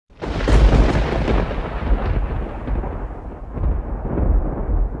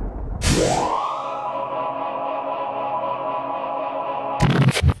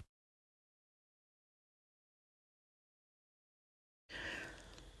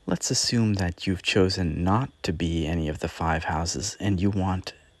Let's assume that you've chosen not to be any of the 5 houses and you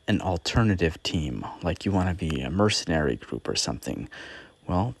want an alternative team, like you want to be a mercenary group or something.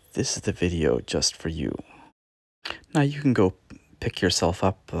 Well, this is the video just for you. Now you can go pick yourself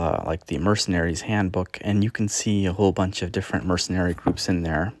up like the Mercenaries Handbook, and you can see a whole bunch of different mercenary groups in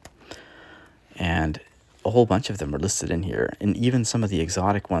there. And a whole bunch of them are listed in here, and even some of the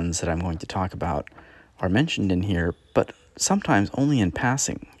exotic ones that I'm going to talk about are mentioned in here, but sometimes only in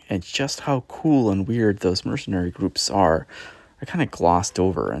passing. And just how cool and weird those mercenary groups are kind of glossed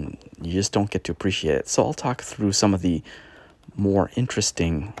over, and you just don't get to appreciate it. So I'll talk through some of the more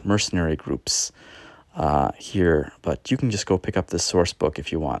interesting mercenary groups here, but you can just go pick up this source book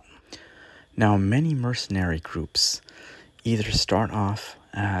if you want. Now, many mercenary groups either start off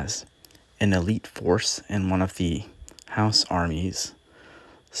as an elite force in one of the house armies,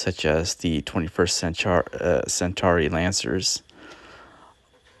 such as the 21st Centauri Lancers,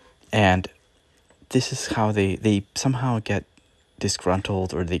 and this is how they somehow get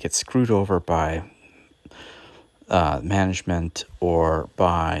disgruntled, or they get screwed over by management or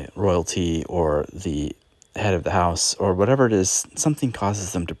by royalty or the head of the house or whatever it is. Something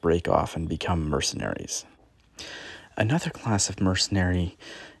causes them to break off and become mercenaries. Another class of mercenary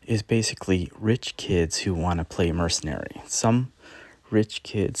is basically rich kids who want to play mercenary. Some rich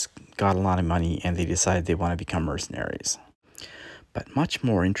kids got a lot of money and they decide they want to become mercenaries. But much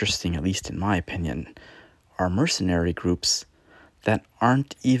more interesting, at least in my opinion, are mercenary groups that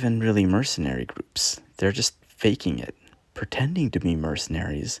aren't even really mercenary groups. They're just faking it, pretending to be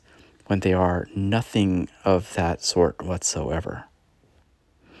mercenaries when they are nothing of that sort whatsoever.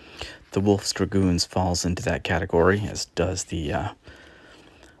 The Wolf's Dragoons falls into that category, as does the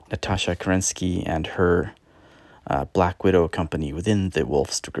Natasha Kerensky and her Black Widow company within the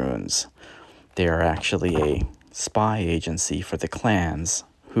Wolf's Dragoons. They are actually a spy agency for the clans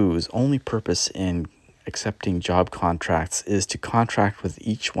whose only purpose in accepting job contracts is to contract with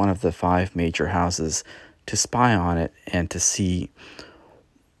each one of the 5 major houses to spy on it and to see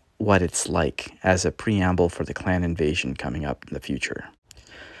what it's like as a preamble for the clan invasion coming up in the future.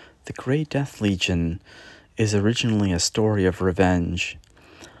 The Grey Death Legion is originally a story of revenge,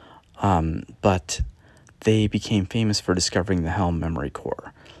 but they became famous for discovering the Helm Memory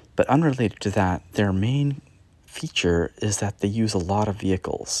Core. But unrelated to that, their main feature is that they use a lot of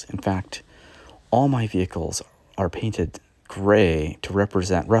vehicles. In fact, all my vehicles are painted gray to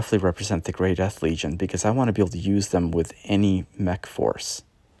roughly represent the Grey Death Legion, because I want to be able to use them with any mech force.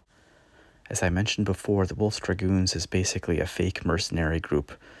 As I mentioned before, the Wolf's Dragoons is basically a fake mercenary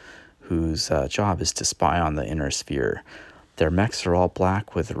group whose job is to spy on the inner sphere. Their mechs are all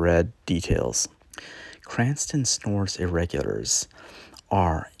black with red details. Cranston Snore's Irregulars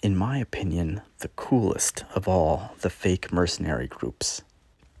are, in my opinion, the coolest of all the fake mercenary groups.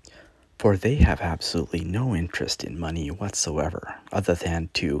 For they have absolutely no interest in money whatsoever, other than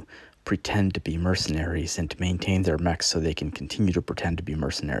to pretend to be mercenaries and to maintain their mechs so they can continue to pretend to be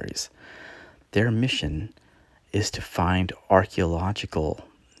mercenaries. Their mission is to find archaeological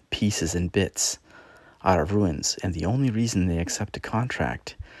pieces and bits out of ruins, and the only reason they accept a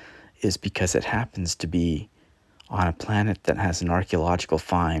contract is because it happens to be on a planet that has an archaeological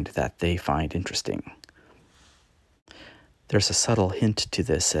find that they find interesting. There's a subtle hint to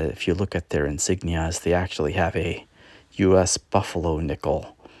this if you look at their insignias. They actually have a U.S. buffalo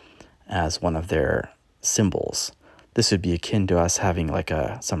nickel as one of their symbols. This would be akin to us having like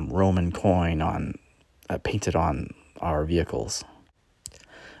some Roman coin painted on our vehicles.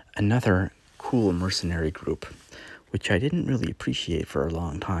 Another cool mercenary group, which I didn't really appreciate for a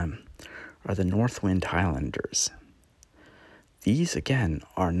long time, are the Northwind Highlanders. These, again,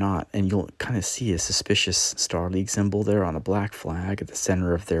 are not, and you'll kind of see a suspicious Star League symbol there on a black flag at the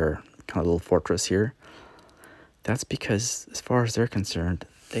center of their kind of little fortress here. That's because, as far as they're concerned,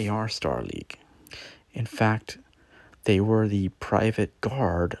 they are Star League. In fact, they were the private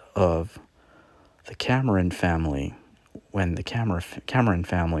guard of the Cameron family when the Cameron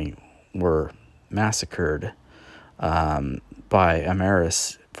family were massacred by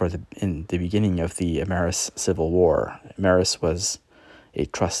Amaris in the beginning of the Amaris Civil War. Amaris was a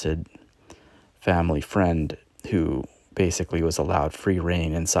trusted family friend who basically was allowed free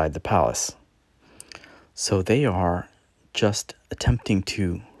reign inside the palace. So they are just attempting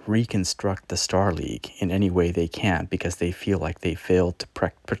to reconstruct the Star League in any way they can, because they feel like they failed to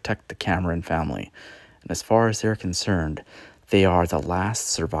protect the Cameron family. And as far as they're concerned, they are the last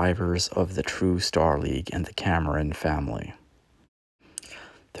survivors of the true Star League and the Cameron family.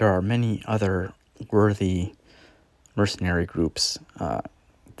 There are many other worthy mercenary groups.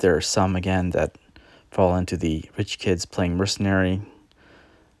 There are some, again, that fall into the rich kids playing mercenary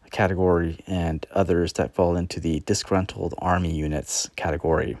category and others that fall into the disgruntled army units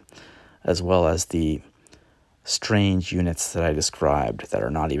category, as well as the strange units that I described that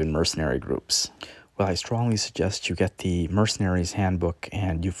are not even mercenary groups. Well, I strongly suggest you get the Mercenaries Handbook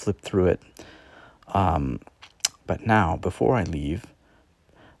and you flip through it. But now, before I leave,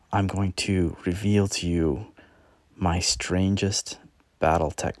 I'm going to reveal to you my strangest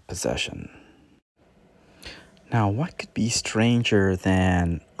Battletech possession. Now, what could be stranger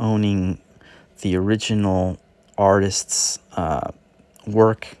than owning the original artist's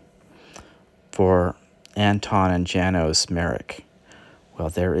work for Anton and Janos Merrick? Well,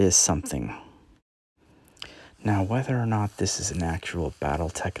 there is something. Now, whether or not this is an actual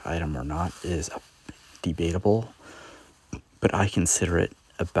Battletech item or not is debatable, but I consider it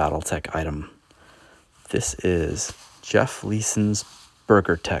a Battletech item. This is Jeff Leeson's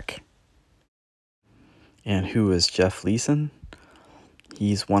Burger Tech. And who is Jeff Leeson?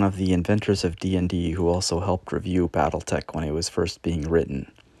 He's one of the inventors of D&D who also helped review Battletech when it was first being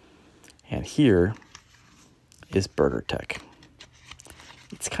written. And here is Burger Tech.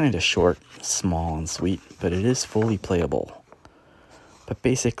 It's kind of short, small, and sweet, but it is fully playable. But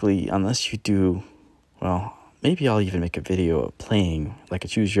basically, unless you do, well, maybe I'll even make a video of playing like a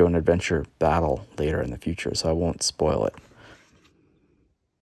choose-your-own-adventure battle later in the future, so I won't spoil it.